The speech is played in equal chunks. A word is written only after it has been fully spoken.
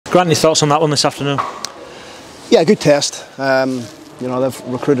Grant, your thoughts on that one this afternoon? Yeah, good test. You know, they've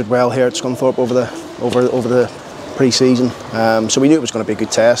recruited well here at Scunthorpe over the pre-season, so we knew it was going to be a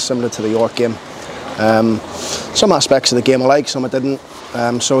good test, similar to the York game. Some aspects of the game I like, some I didn't.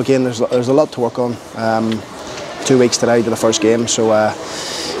 So again, there's a lot to work on. 2 weeks today to the first game, so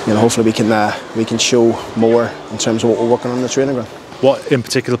you know, hopefully we can show more in terms of what we're working on in the training ground. What in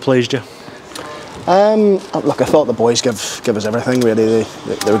particular pleased you? Look, I thought the boys give us everything really.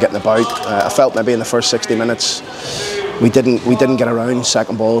 They were getting about. I felt maybe in the first 60 minutes we didn't get around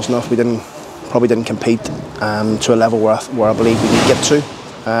second balls enough. We probably didn't compete to a level where I believe we could get to.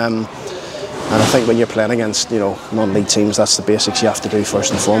 And I think when you're playing against, you know, non-league teams, that's the basics you have to do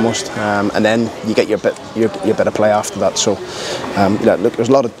first and foremost, and then you get your bit of play after that. So, yeah, look, there's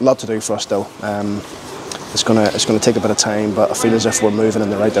a lot to do for us still. It's gonna take a bit of time, but I feel as if we're moving in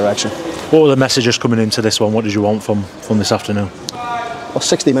the right direction. What were the messages coming into this one? What did you want from this afternoon? Well,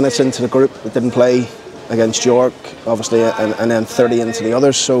 60 minutes into the group that didn't play against York, obviously, and then 30 into the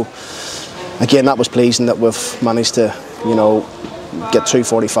others. So, again, that was pleasing that we've managed to, you know, get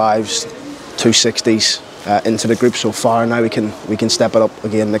 245s. 260s into the group so far. Now we can step it up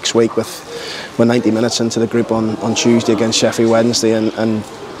again next week with 90 minutes into the group on Tuesday against Sheffield Wednesday and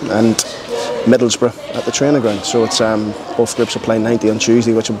Middlesbrough at the training ground. So it's both groups are playing 90 on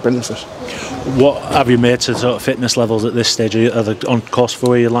Tuesday, which will be brilliant for us. What have you made to sort of fitness levels at this stage? Are they on course for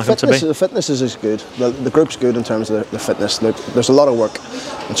where you'd like them to be? The fitness is good. The group's good in terms of the fitness. There's a lot of work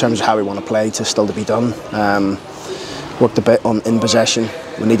in terms of how we want to play still to be done. Worked a bit on in possession.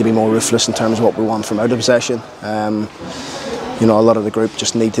 We need to be more ruthless in terms of what we want from out of possession. You know, a lot of the group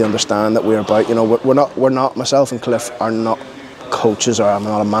just need to understand that we're about. You know, we're not. Myself and Cliff are not coaches, or I'm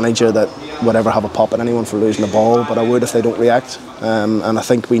not a manager that would ever have a pop at anyone for losing the ball. But I would if they don't react. And I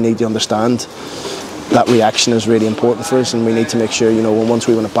think we need to understand that reaction is really important for us, and we need to make sure, you know, once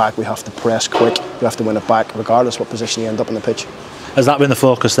we win it back, we have to press quick. We have to win it back, regardless what position you end up on the pitch. Has that been the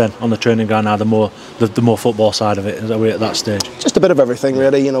focus then on the training ground now? The more football side of it, is that we're at that stage? Just a bit of everything,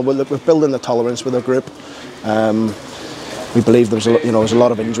 really. You know, we're building the tolerance with our group. We believe there was a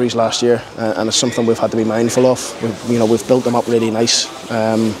lot of injuries last year, and it's something we've had to be mindful of. We've built them up really nice.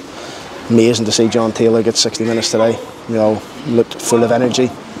 Amazing to see John Taylor get 60 minutes today. You know, looked full of energy.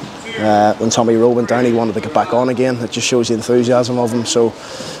 When Tommy Rowe went down, he wanted to get back on again. It just shows the enthusiasm of him. So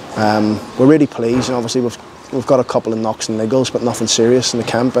we're really pleased, and obviously we've got a couple of knocks and niggles, but nothing serious in the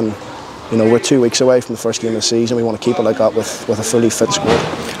camp, and you know, we're 2 weeks away from the first game of the season. We want to keep it like that with a fully fit squad.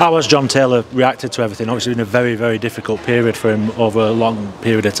 How has John Taylor reacted to everything? Obviously, been a very, very difficult period for him over a long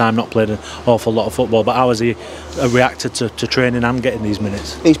period of time. Not played an awful lot of football, but how has he reacted to training and getting these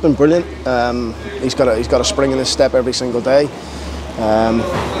minutes? He's been brilliant. He's got a spring in his step every single day.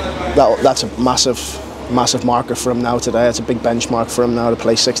 That's a massive marker for him now today. It's a big benchmark for him now to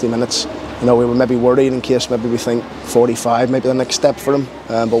play 60 minutes. You know, we were maybe worried in case maybe we think 45, maybe the next step for him.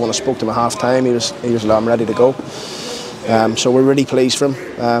 But when I spoke to him at half time, he was like, I'm ready to go. So we're really pleased for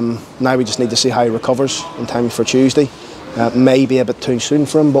him. Now we just need to see how he recovers in time for Tuesday. Maybe a bit too soon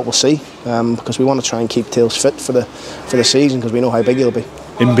for him, but we'll see. Because we want to try and keep Tails fit for the season, because we know how big he'll be.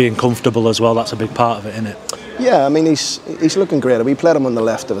 Him being comfortable as well, that's a big part of it, isn't it? Yeah, I mean, he's looking great. We played him on the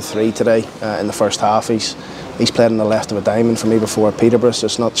left of a 3 today in the first half. He's played on the left of a diamond for me before at Peterborough, so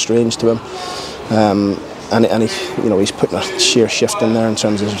it's not strange to him. And he, you know, he's putting a sheer shift in there in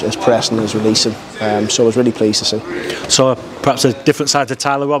terms of his pressing and his releasing. So I was really pleased to see. So perhaps a different side to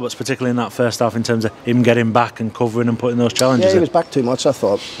Tyler Roberts, particularly in that first half, in terms of him getting back and covering and putting those challenges in. Yeah, he was back too much, I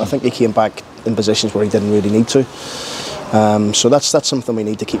thought. I think he came back in positions where he didn't really need to. So that's something we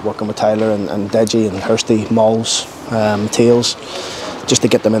need to keep working with Tyler and Deji and Hursty, Malls, Tails, just to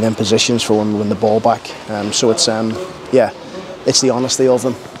get them in them positions for when we win the ball back. So it's yeah, it's the honesty of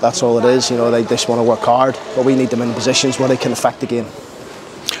them. That's all it is. You know, they just want to work hard, but we need them in positions where they can affect the game.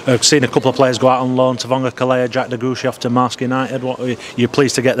 I've seen a couple of players go out on loan. Tavonga Kalea, Jack Degushi off to Marsk United. You're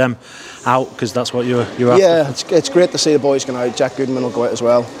pleased to get them out because that's what you're after? Yeah, it's great to see the boys going out. Jack Goodman will go out as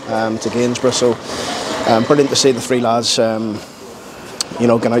well to Gainsborough. So brilliant to see the 3 lads, you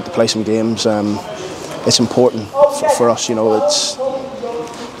know, going out to play some games. It's important for us. You know,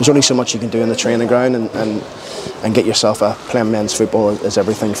 there's only so much you can do in the training ground, and get yourself playing men's football is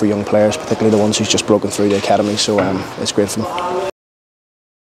everything for young players, particularly the ones who's just broken through the academy. So it's great for them.